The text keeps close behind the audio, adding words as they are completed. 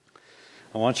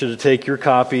I want you to take your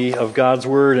copy of God's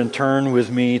Word and turn with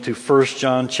me to 1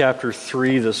 John chapter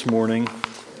 3 this morning.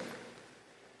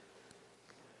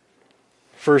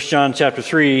 1 John chapter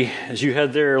 3, as you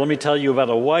head there, let me tell you about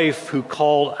a wife who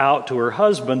called out to her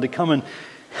husband to come and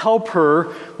help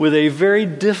her with a very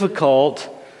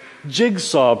difficult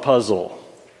jigsaw puzzle.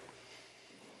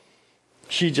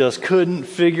 She just couldn't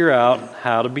figure out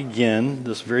how to begin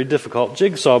this very difficult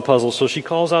jigsaw puzzle. So she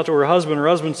calls out to her husband. Her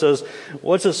husband says,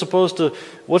 what's it supposed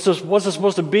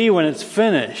to be when it's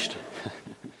finished?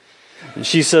 And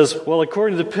she says, well,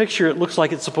 according to the picture, it looks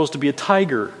like it's supposed to be a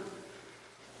tiger.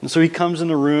 And so he comes in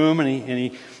the room and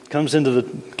he comes into the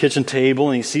kitchen table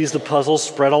and he sees the puzzle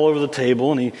spread all over the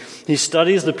table and he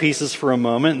studies the pieces for a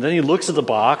moment and then he looks at the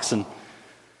box and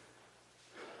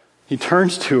he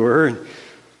turns to her and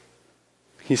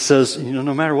he says,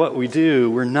 no matter what we do,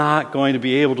 we're not going to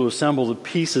be able to assemble the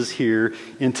pieces here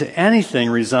into anything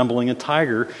resembling a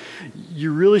tiger.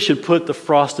 You really should put the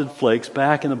Frosted Flakes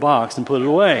back in the box and put it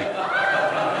away.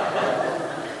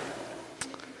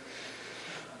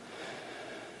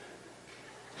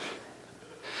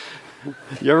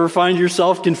 You ever find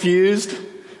yourself confused?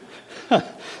 You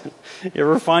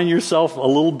ever find yourself a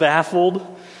little baffled?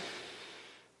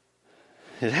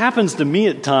 It happens to me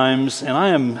at times, and I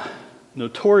am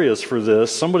notorious for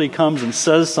this. Somebody comes and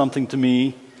says something to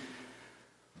me,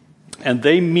 and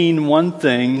they mean one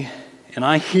thing, and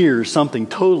I hear something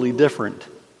totally different.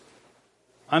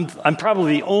 I'm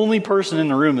probably the only person in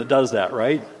the room that does that,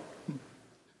 right?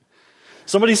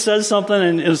 Somebody says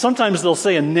something, and sometimes they'll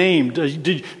say a name. Do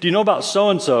you know about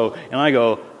so-and-so? And I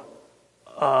go,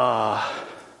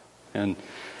 and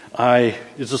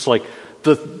it's just like,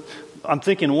 I'm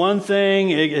thinking one thing.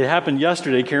 It happened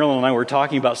yesterday. Carolyn and I were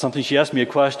talking about something. She asked me a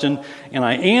question, and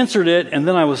I answered it, and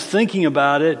then I was thinking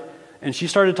about it, and she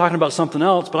started talking about something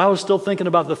else, but I was still thinking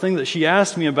about the thing that she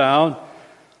asked me about.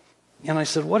 And I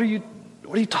said, what are you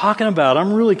talking about?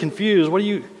 I'm really confused.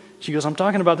 She goes, I'm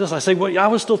talking about this. I say, well, I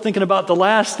was still thinking about the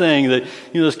last thing that,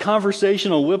 this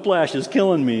conversational whiplash is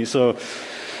killing me. So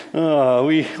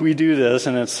we do this,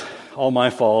 and it's all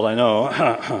my fault, I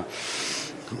know.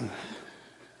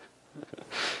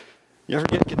 You ever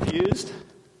get confused?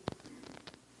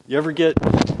 You ever get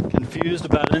confused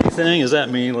about anything? Is that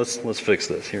me? Let's fix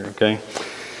this here, okay?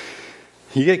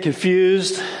 You get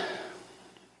confused,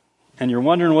 and you're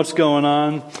wondering what's going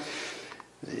on.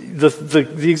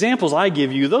 The examples I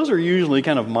give you, those are usually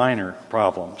kind of minor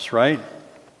problems, right?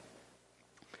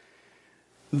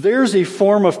 There's a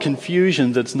form of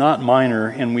confusion that's not minor,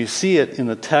 and we see it in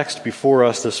the text before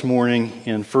us this morning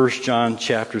in 1 John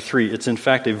chapter 3. It's in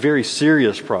fact a very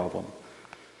serious problem.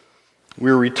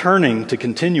 We're returning to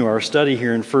continue our study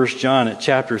here in 1 John at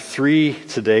chapter 3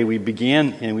 today. We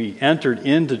began and we entered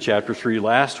into chapter 3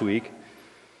 last week.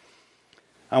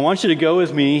 I want you to go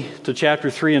with me to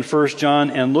chapter 3 in 1 John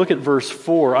and look at verse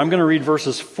 4. I'm going to read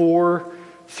verses 4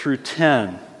 through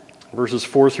 10. Verses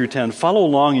 4 through 10. Follow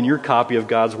along in your copy of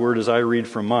God's Word as I read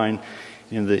from mine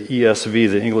in the ESV,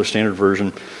 the English Standard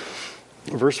Version.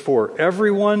 Verse 4.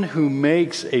 Everyone who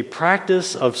makes a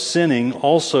practice of sinning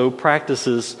also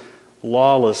practices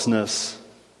lawlessness.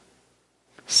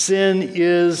 Sin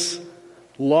is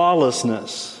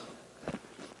lawlessness.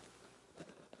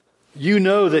 You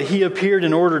know that he appeared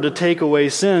in order to take away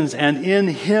sins, and in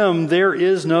him there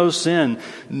is no sin.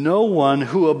 No one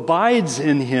who abides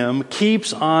in him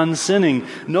keeps on sinning.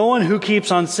 No one who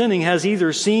keeps on sinning has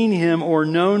either seen him or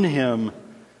known him.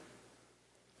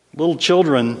 Little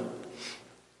children,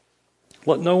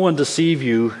 let no one deceive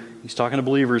you. He's talking to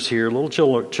believers here. Little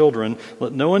children,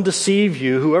 let no one deceive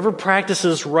you. Whoever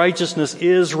practices righteousness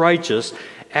is righteous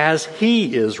as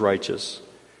he is righteous.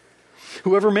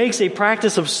 Whoever makes a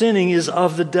practice of sinning is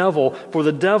of the devil, for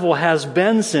the devil has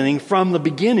been sinning from the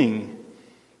beginning.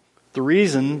 The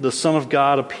reason the Son of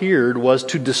God appeared was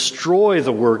to destroy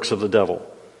the works of the devil.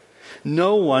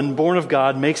 No one born of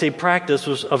God makes a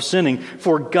practice of sinning,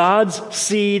 for God's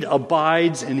seed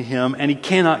abides in him, and he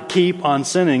cannot keep on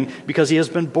sinning because he has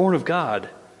been born of God.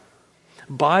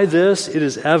 By this it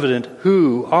is evident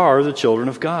who are the children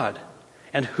of God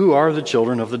and who are the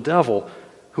children of the devil.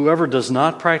 Whoever does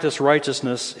not practice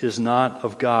righteousness is not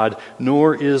of God,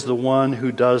 nor is the one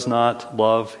who does not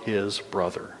love his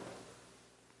brother.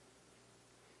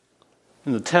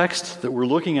 In the text that we're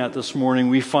looking at this morning,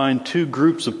 we find two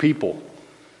groups of people.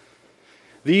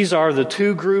 These are the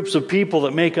two groups of people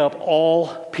that make up all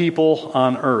people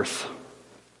on earth.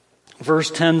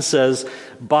 Verse 10 says,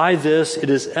 by this it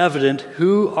is evident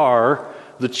who are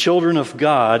the children of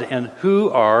God and who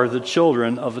are the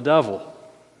children of the devil.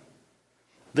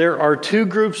 There are two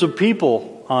groups of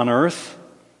people on earth.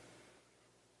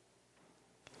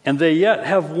 And they yet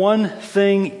have one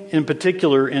thing in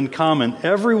particular in common.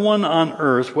 Everyone on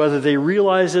earth, whether they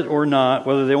realize it or not,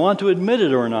 whether they want to admit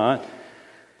it or not,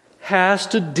 has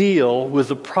to deal with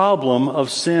the problem of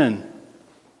sin.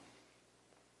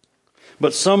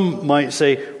 But some might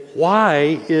say,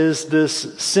 why is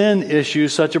this sin issue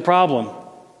such a problem?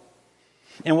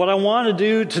 And what I want to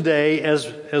do today,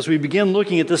 as we begin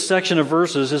looking at this section of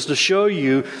verses, is to show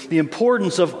you the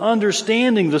importance of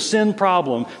understanding the sin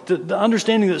problem, the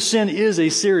understanding that sin is a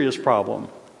serious problem.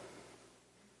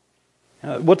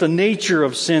 What the nature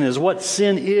of sin is, what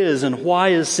sin is, and why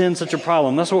is sin such a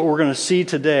problem. That's what we're going to see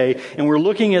today. And we're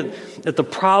looking at the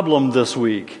problem this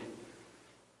week.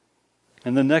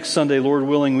 And the next Sunday, Lord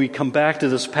willing, we come back to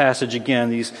this passage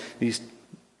again, these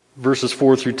verses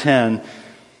 4 through 10,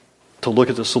 to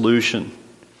look at the solution.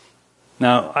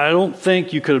 Now, I don't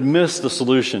think you could have missed the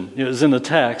solution. It was in the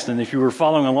text, and if you were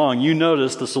following along, you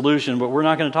noticed the solution, but we're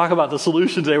not going to talk about the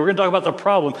solution today. We're going to talk about the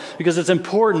problem, because it's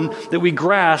important that we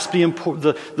grasp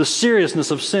the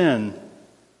seriousness of sin.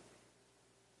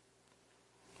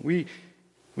 We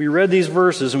read these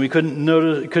verses, and we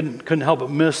couldn't help but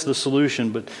miss the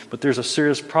solution, but there's a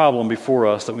serious problem before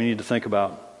us that we need to think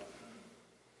about.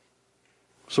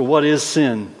 So what is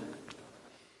sin?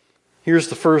 Here's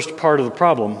the first part of the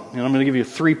problem, and I'm going to give you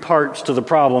 3 parts to the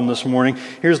problem this morning.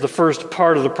 Here's the first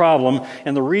part of the problem,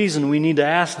 and the reason we need to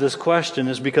ask this question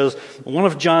is because one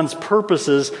of John's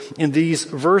purposes in these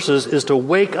verses is to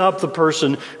wake up the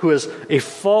person who has a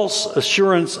false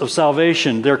assurance of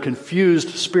salvation. They're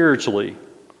confused spiritually.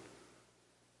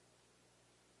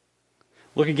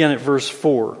 Look again at verse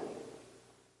 4.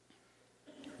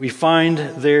 We find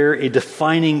there a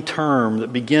defining term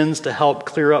that begins to help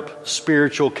clear up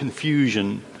spiritual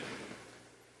confusion.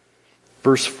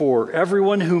 Verse 4,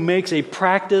 everyone who makes a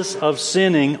practice of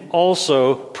sinning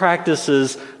also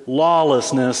practices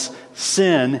lawlessness.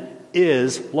 Sin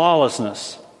is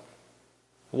lawlessness.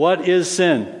 What is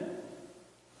sin?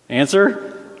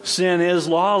 Answer, sin is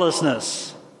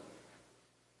lawlessness.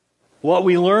 What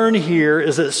we learn here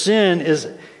is that sin is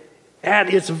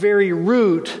at its very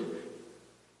root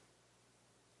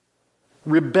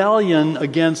rebellion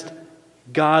against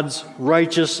God's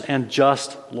righteous and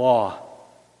just law.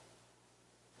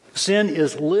 Sin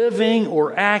is living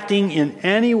or acting in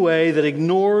any way that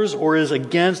ignores or is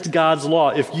against God's law.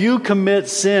 If you commit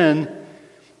sin,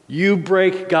 you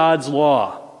break God's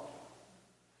law.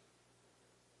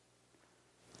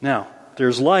 Now,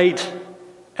 there's light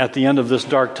at the end of this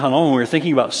dark tunnel. When we're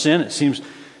thinking about sin, it seems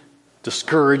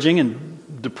discouraging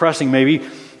and depressing maybe.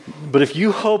 But if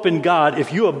you hope in God,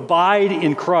 if you abide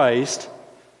in Christ,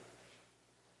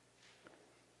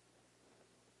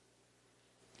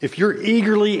 if you're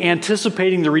eagerly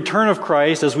anticipating the return of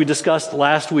Christ, as we discussed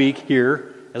last week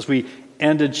here, as we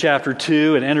ended chapter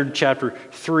 2 and entered chapter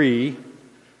 3,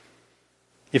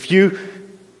 if you're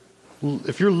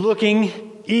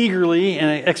looking eagerly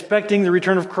and expecting the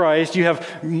return of Christ, you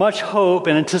have much hope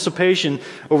and anticipation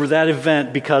over that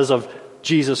event because of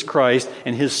Jesus Christ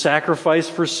and His sacrifice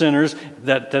for sinners.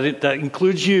 That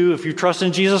includes you. If you trust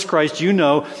in Jesus Christ, you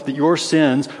know that your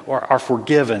sins are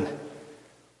forgiven.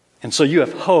 And so you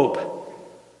have hope.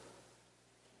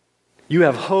 You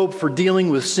have hope for dealing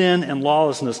with sin and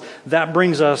lawlessness. That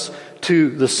brings us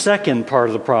to the second part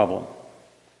of the problem.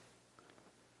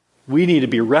 We need to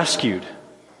be rescued.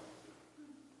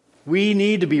 We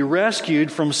need to be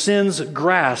rescued from sin's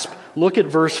grasp. Look at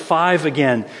verse 5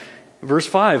 again. Verse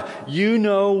 5, you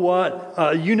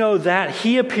know that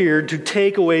He appeared to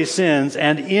take away sins,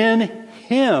 and in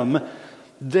Him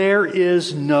there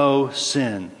is no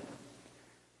sin.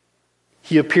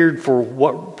 He appeared for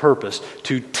what purpose?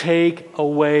 To take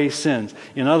away sins.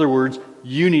 In other words,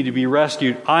 you need to be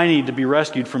rescued. I need to be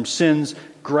rescued from sin's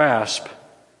grasp.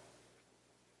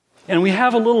 And we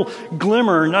have a little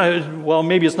glimmer, well,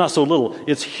 maybe it's not so little,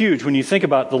 it's huge when you think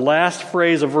about the last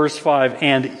phrase of verse 5,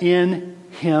 and in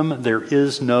Him there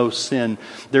is no sin.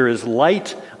 There is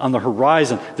light on the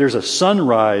horizon. There's a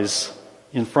sunrise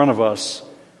in front of us.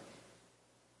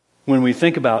 When we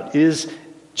think about, is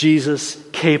Jesus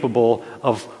capable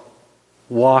of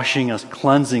washing us,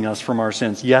 cleansing us from our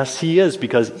sins? Yes, He is,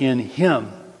 because in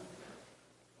Him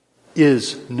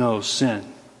is no sin.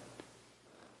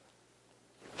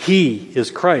 He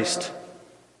is Christ.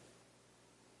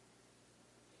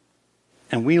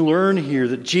 And we learn here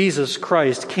that Jesus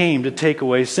Christ came to take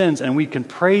away sins, and we can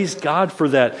praise God for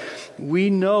that.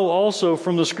 We know also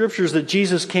from the Scriptures that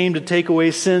Jesus came to take away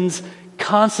sin's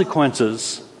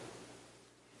consequences.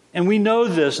 And we know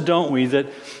this, don't we, that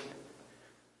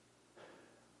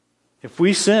if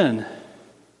we sin,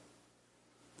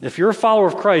 if you're a follower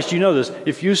of Christ, you know this.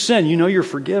 If you sin, you know you're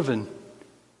forgiven.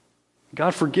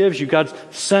 God forgives you. God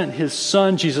sent His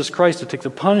Son, Jesus Christ, to take the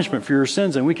punishment for your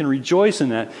sins, and we can rejoice in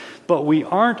that. But we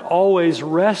aren't always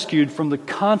rescued from the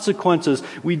consequences.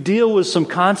 We deal with some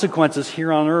consequences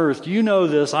here on earth. You know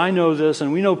this, I know this,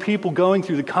 and we know people going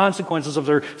through the consequences of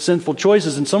their sinful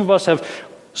choices. And some of us have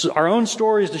our own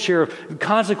stories to share of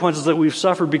consequences that we've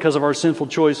suffered because of our sinful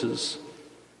choices.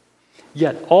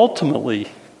 Yet ultimately,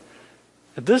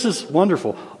 this is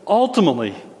wonderful,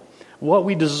 ultimately, what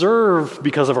we deserve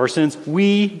because of our sins,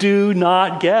 we do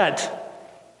not get.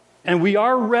 And we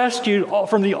are rescued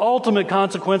from the ultimate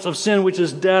consequence of sin, which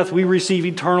is death. We receive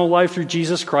eternal life through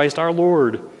Jesus Christ our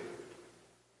Lord.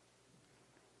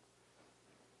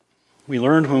 We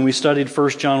learned when we studied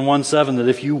 1 John 1:7 that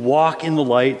if you walk in the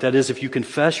light, that is, if you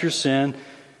confess your sin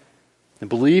and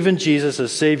believe in Jesus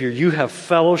as Savior, you have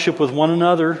fellowship with one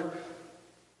another,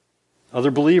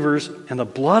 other believers, and the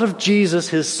blood of Jesus,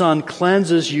 His Son,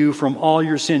 cleanses you from all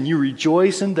your sin. You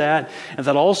rejoice in that, and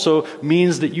that also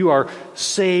means that you are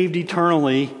saved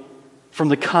eternally from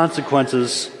the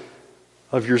consequences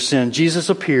of your sin. Jesus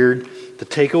appeared to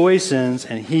take away sins,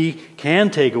 and He can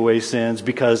take away sins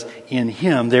because in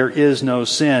Him there is no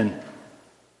sin.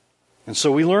 And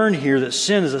so we learn here that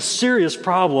sin is a serious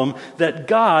problem that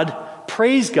God,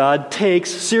 praise God,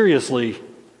 takes seriously.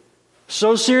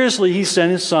 So seriously, He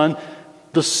sent His Son,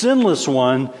 the sinless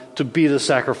one, to be the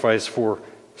sacrifice for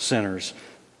sinners.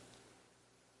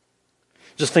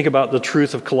 Just think about the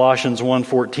truth of Colossians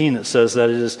 1:14 that says that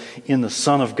it is in the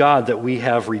Son of God that we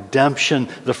have redemption,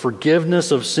 the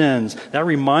forgiveness of sins. That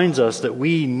reminds us that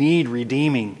we need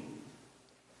redeeming.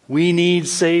 We need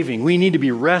saving. We need to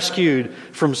be rescued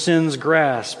from sin's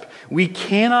grasp. We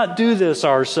cannot do this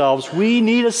ourselves. We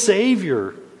need a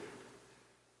Savior.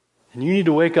 And you need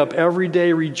to wake up every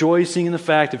day rejoicing in the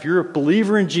fact, if you're a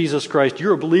believer in Jesus Christ,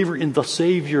 you're a believer in the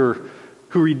Savior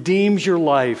who redeems your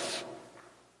life.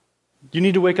 You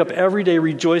need to wake up every day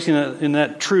rejoicing in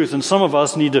that truth. And some of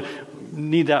us need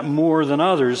that more than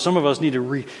others. Some of us need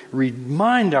to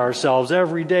remind ourselves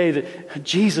every day that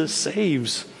Jesus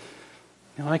saves.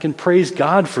 And I can praise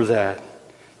God for that.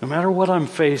 No matter what I'm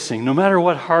facing, no matter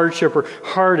what hardship or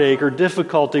heartache or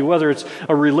difficulty, whether it's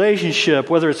a relationship,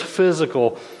 whether it's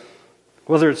physical,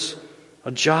 whether it's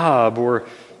a job or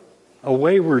a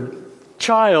wayward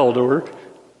child or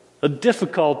a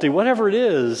difficulty, whatever it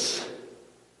is,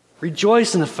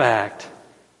 rejoice in the fact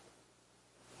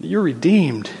that you're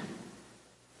redeemed.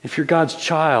 If you're God's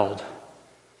child,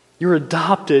 you're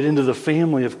adopted into the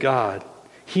family of God.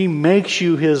 He makes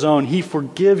you His own. He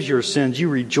forgives your sins. You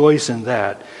rejoice in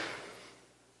that.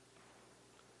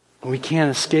 We can't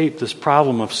escape this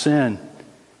problem of sin.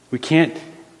 We can't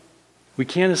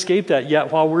escape that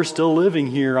yet while we're still living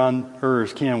here on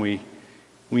earth, can we?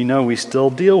 We know we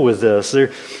still deal with this.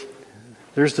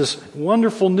 There's this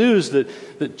wonderful news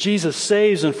that Jesus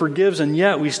saves and forgives, and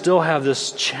yet we still have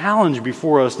this challenge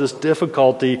before us, this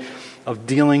difficulty of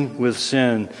dealing with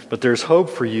sin. But there's hope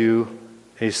for you,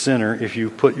 a sinner, if you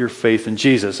put your faith in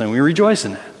Jesus. And we rejoice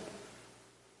in that.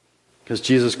 Because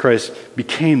Jesus Christ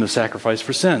became the sacrifice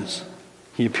for sins.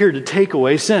 He appeared to take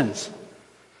away sins.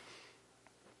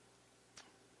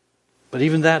 But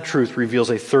even that truth reveals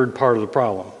a third part of the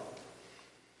problem.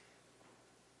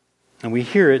 And we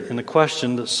hear it in the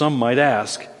question that some might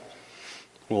ask.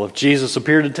 Well, if Jesus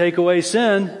appeared to take away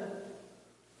sin,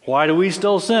 why do we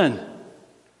still sin?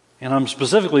 And I'm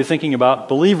specifically thinking about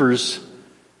believers.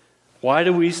 Why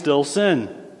do we still sin?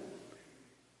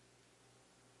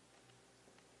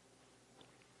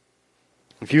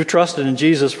 If you've trusted in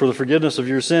Jesus for the forgiveness of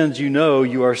your sins, you know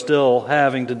you are still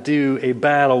having to do a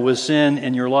battle with sin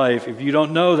in your life. If you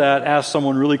don't know that, ask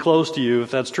someone really close to you if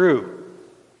that's true.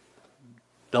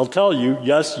 They'll tell you,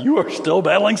 yes, you are still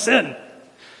battling sin.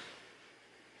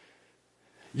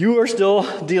 You are still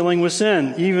dealing with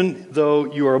sin, even though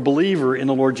you are a believer in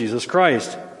the Lord Jesus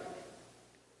Christ.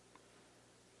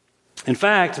 In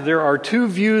fact, there are two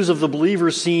views of the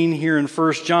believer seen here in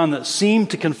 1 John that seem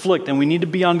to conflict, and we need to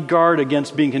be on guard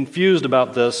against being confused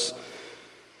about this.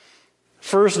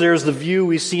 First, there's the view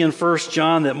we see in 1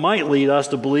 John that might lead us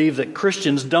to believe that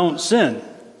Christians don't sin.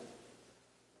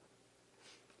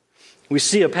 We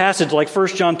see a passage like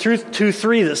 1 John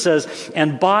 2:3 that says,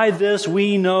 "And by this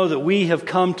we know that we have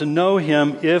come to know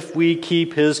Him if we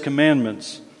keep His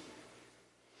commandments."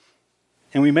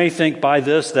 And we may think by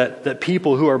this that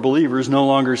people who are believers no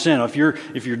longer sin. If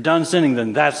you're done sinning,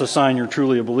 then that's a sign you're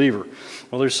truly a believer.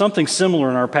 Well, there's something similar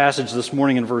in our passage this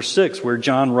morning in verse 6 where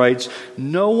John writes,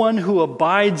 "No one who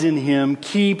abides in Him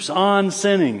keeps on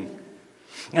sinning."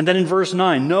 And then in verse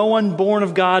 9, "No one born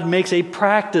of God makes a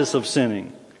practice of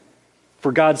sinning."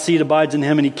 For God's seed abides in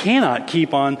him, and he cannot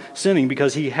keep on sinning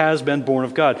because he has been born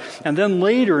of God. And then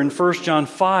later in 1 John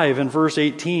 5 and verse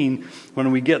 18,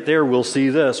 when we get there, we'll see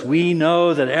this. We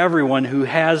know that everyone who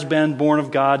has been born of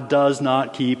God does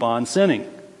not keep on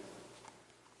sinning.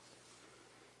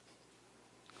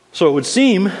 So it would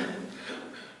seem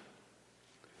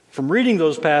from reading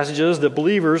those passages that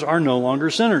believers are no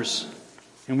longer sinners.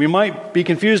 And we might be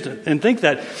confused and think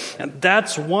that. And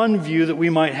that's one view that we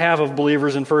might have of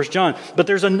believers in 1 John. But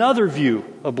there's another view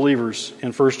of believers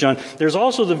in 1 John. There's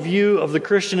also the view of the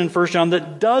Christian in 1 John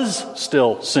that does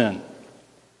still sin.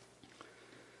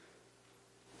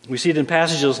 We see it in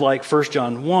passages like 1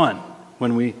 John 1,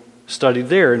 when we studied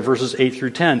there in verses 8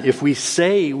 through 10. If we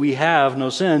say we have no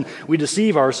sin, we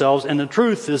deceive ourselves, and the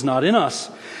truth is not in us.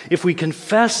 If we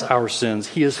confess our sins,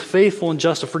 he is faithful and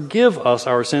just to forgive us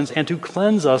our sins and to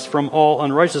cleanse us from all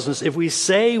unrighteousness. If we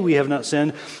say we have not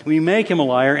sinned, we make him a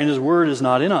liar, and his word is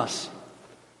not in us.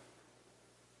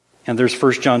 And there's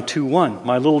 1 John 2:1.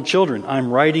 My little children,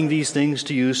 I'm writing these things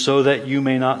to you so that you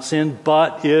may not sin.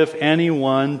 But if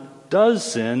anyone does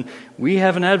sin, we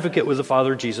have an advocate with the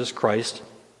Father, Jesus Christ,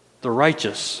 the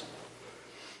righteous.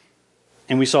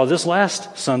 And we saw this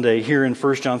last Sunday here in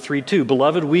 1 John 3:2.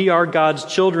 Beloved, we are God's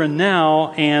children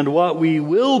now, and what we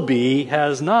will be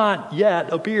has not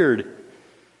yet appeared.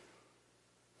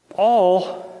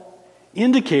 All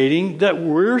indicating that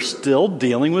we're still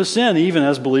dealing with sin, even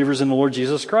as believers in the Lord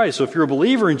Jesus Christ. So if you're a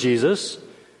believer in Jesus,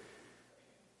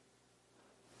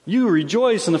 you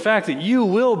rejoice in the fact that you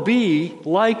will be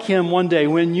like him one day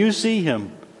when you see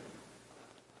him.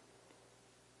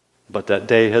 But that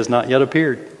day has not yet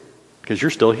appeared, because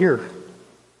you're still here.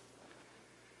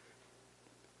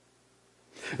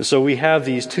 So we have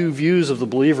these two views of the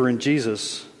believer in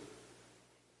Jesus.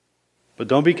 But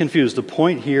don't be confused. The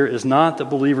point here is not that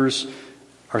believers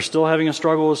are still having a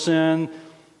struggle with sin,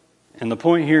 and the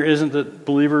point here isn't that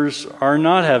believers are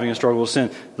not having a struggle with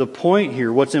sin. The point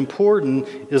here, what's important,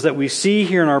 is that we see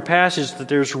here in our passage that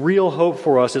there's real hope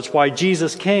for us. It's why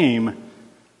Jesus came.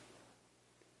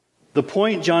 The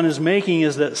point John is making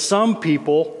is that some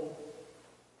people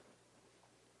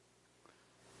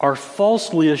are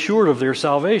falsely assured of their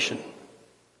salvation.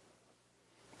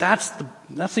 That's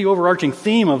the overarching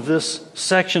theme of this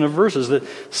section of verses, that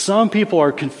some people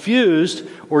are confused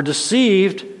or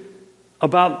deceived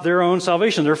about their own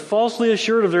salvation. They're falsely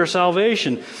assured of their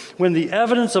salvation when the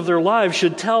evidence of their lives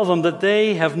should tell them that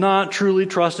they have not truly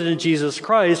trusted in Jesus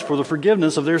Christ for the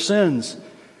forgiveness of their sins.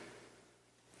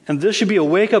 And this should be a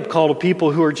wake-up call to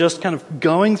people who are just kind of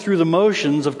going through the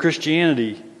motions of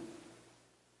Christianity.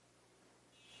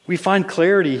 We find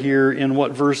clarity here in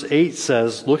what verse 8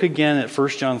 says. Look again at 1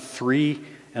 John 3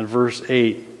 and verse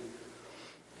 8.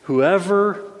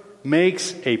 Whoever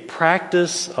makes a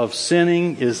practice of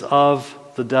sinning is of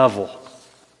the devil.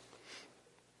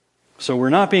 So we're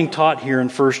not being taught here in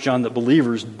 1 John that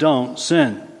believers don't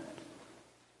sin.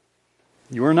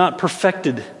 You are not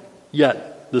perfected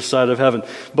yet this side of heaven.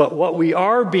 But what we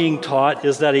are being taught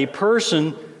is that a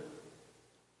person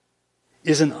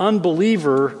is an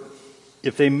unbeliever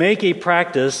if they make a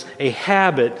practice, a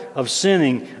habit of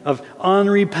sinning, of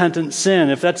unrepentant sin,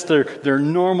 if that's their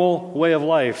normal way of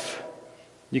life.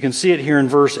 You can see it here in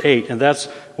verse 8, and that's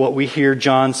what we hear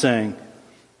John saying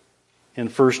in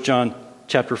 1 John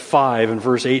chapter 5 and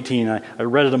verse 18. I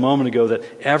read it a moment ago that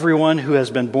everyone who has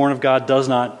been born of God does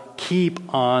not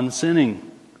keep on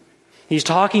sinning. He's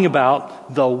talking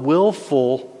about the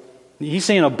willful, he's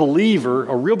saying a believer,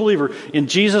 a real believer in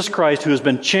Jesus Christ who has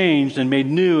been changed and made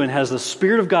new and has the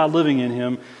Spirit of God living in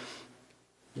him,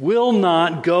 will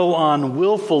not go on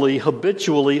willfully,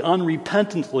 habitually,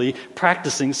 unrepentantly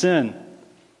practicing sin.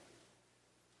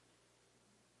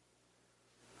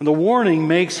 And the warning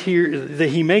that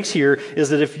he makes here is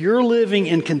that if you're living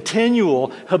in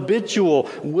continual, habitual,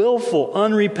 willful,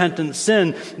 unrepentant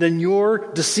sin, then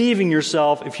you're deceiving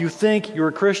yourself if you think you're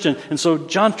a Christian. And so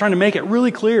John's trying to make it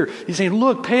really clear. He's saying,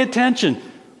 look, pay attention.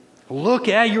 Look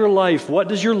at your life. What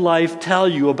does your life tell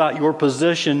you about your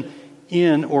position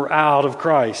in or out of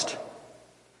Christ?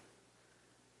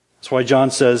 That's why John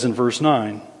says in verse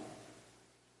 9,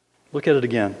 look at it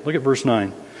again. Look at verse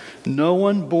 9. No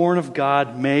one born of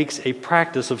God makes a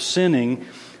practice of sinning,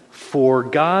 for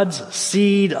God's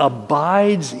seed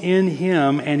abides in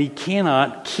him, and he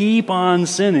cannot keep on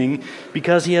sinning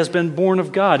because he has been born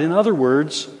of God. In other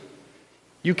words,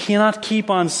 you cannot keep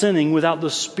on sinning without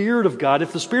the Spirit of God.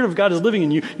 If the Spirit of God is living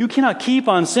in you, you cannot keep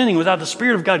on sinning without the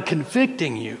Spirit of God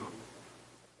convicting you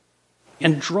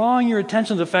and drawing your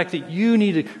attention to the fact that you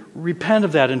need to repent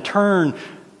of that and turn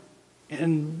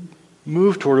and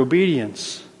move toward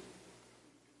obedience.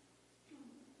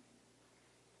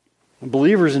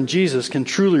 Believers in Jesus can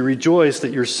truly rejoice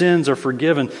that your sins are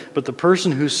forgiven, but the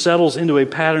person who settles into a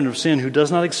pattern of sin, who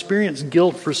does not experience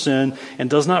guilt for sin and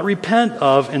does not repent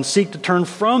of and seek to turn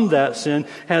from that sin,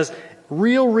 has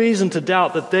real reason to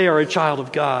doubt that they are a child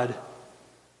of God.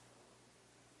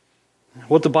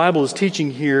 What the Bible is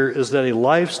teaching here is that a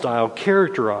lifestyle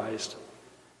characterized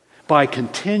by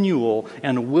continual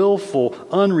and willful,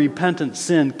 unrepentant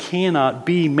sin cannot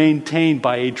be maintained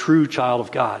by a true child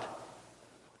of God.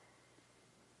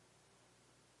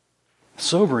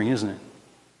 Sobering, isn't it?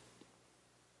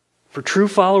 For true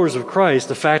followers of Christ,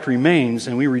 the fact remains,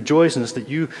 and we rejoice in this,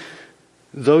 that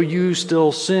though you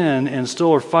still sin and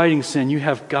still are fighting sin, you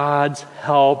have God's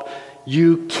help.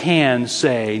 You can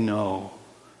say no.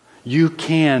 You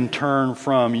can turn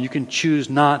from. You can choose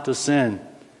not to sin.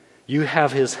 You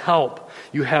have His help.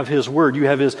 You have His Word. You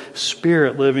have His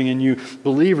Spirit living in you.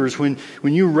 Believers, when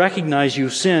you recognize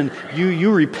you've sinned,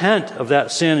 you repent of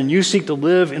that sin and you seek to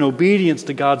live in obedience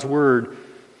to God's Word.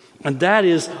 And that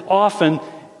is often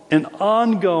an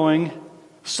ongoing,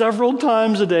 several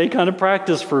times a day kind of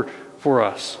practice for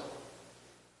us.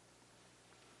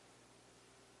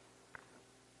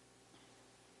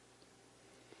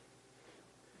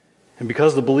 And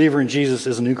because the believer in Jesus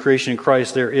is a new creation in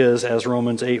Christ, there is, as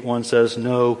Romans 8:1 says,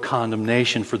 no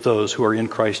condemnation for those who are in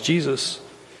Christ Jesus.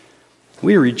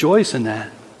 We rejoice in that.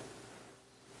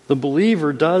 The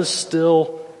believer does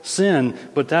still sin,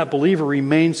 but that believer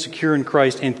remains secure in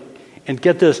Christ. And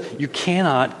get this, you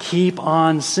cannot keep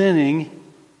on sinning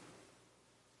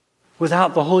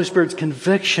without the Holy Spirit's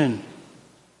conviction.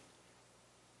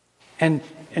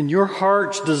 And your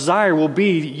heart's desire will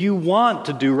be, you want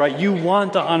to do right. You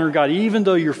want to honor God. Even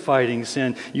though you're fighting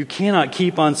sin, you cannot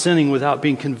keep on sinning without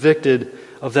being convicted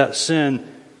of that sin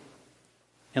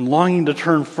and longing to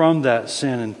turn from that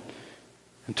sin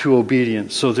and to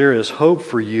obedience. So there is hope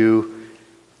for you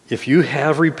if you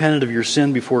have repented of your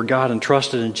sin before God and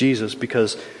trusted in Jesus,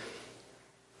 because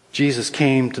Jesus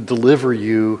came to deliver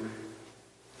you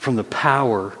from the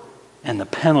power and the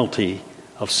penalty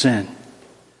of sin.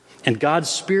 And God's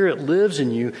Spirit lives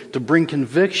in you to bring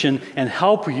conviction and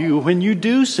help you when you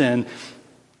do sin.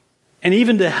 And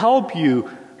even to help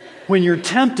you when you're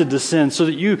tempted to sin, so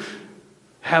that you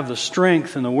have the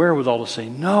strength and the wherewithal to say,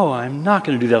 no, I'm not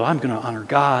going to do that. I'm going to honor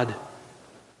God.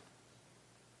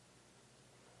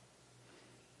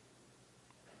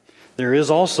 There is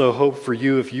also hope for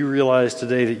you if you realize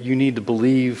today that you need to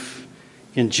believe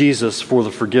in Jesus for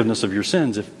the forgiveness of your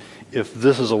sins. If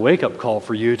this is a wake-up call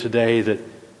for you today that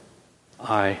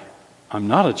I'm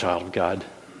not a child of God,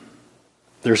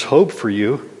 there's hope for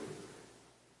you,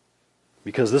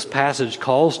 because this passage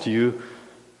calls to you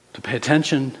to pay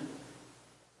attention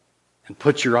and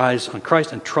put your eyes on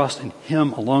Christ and trust in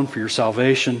Him alone for your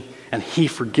salvation. And He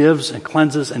forgives and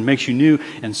cleanses and makes you new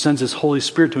and sends His Holy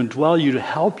Spirit to indwell you, to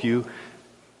help you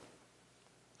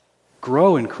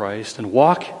grow in Christ and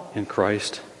walk in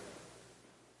Christ.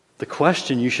 The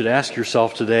question you should ask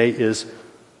yourself today is,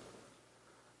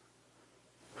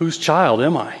 whose child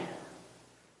am I?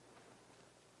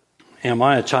 Am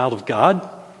I a child of God,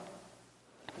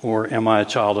 or am I a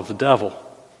child of the devil?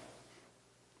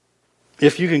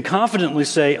 If you can confidently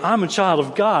say, I'm a child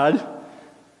of God,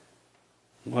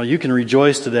 well, you can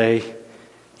rejoice today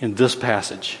in this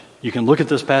passage. You can look at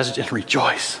this passage and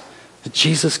rejoice that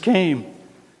Jesus came.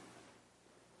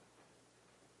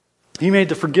 He made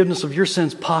the forgiveness of your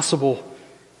sins possible.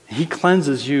 He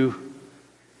cleanses you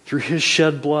through His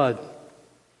shed blood.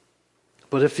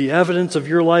 But if the evidence of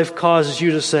your life causes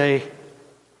you to say,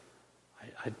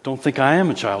 I don't think I am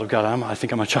a child of God, I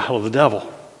think I'm a child of the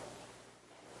devil,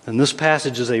 then this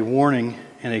passage is a warning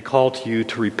and a call to you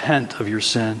to repent of your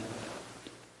sin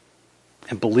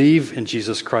and believe in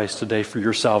Jesus Christ today for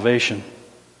your salvation.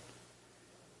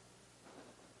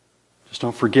 Just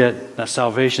don't forget that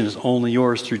salvation is only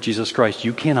yours through Jesus Christ.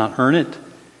 You cannot earn it.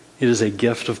 It is a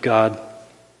gift of God.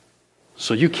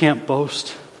 So you can't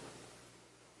boast.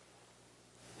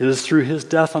 It is through His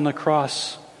death on the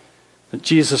cross that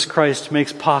Jesus Christ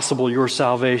makes possible your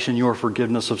salvation, your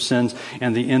forgiveness of sins,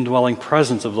 and the indwelling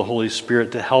presence of the Holy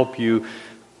Spirit to help you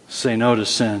say no to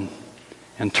sin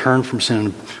and turn from sin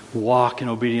and walk in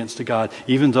obedience to God.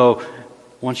 Even though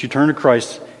once you turn to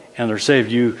Christ and are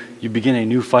saved, you begin a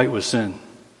new fight with sin,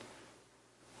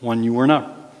 one you were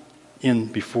not in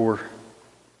before.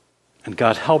 And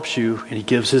God helps you, and He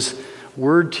gives His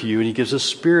Word to you, and He gives His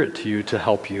Spirit to you to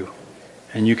help you.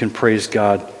 And you can praise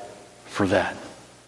God for that.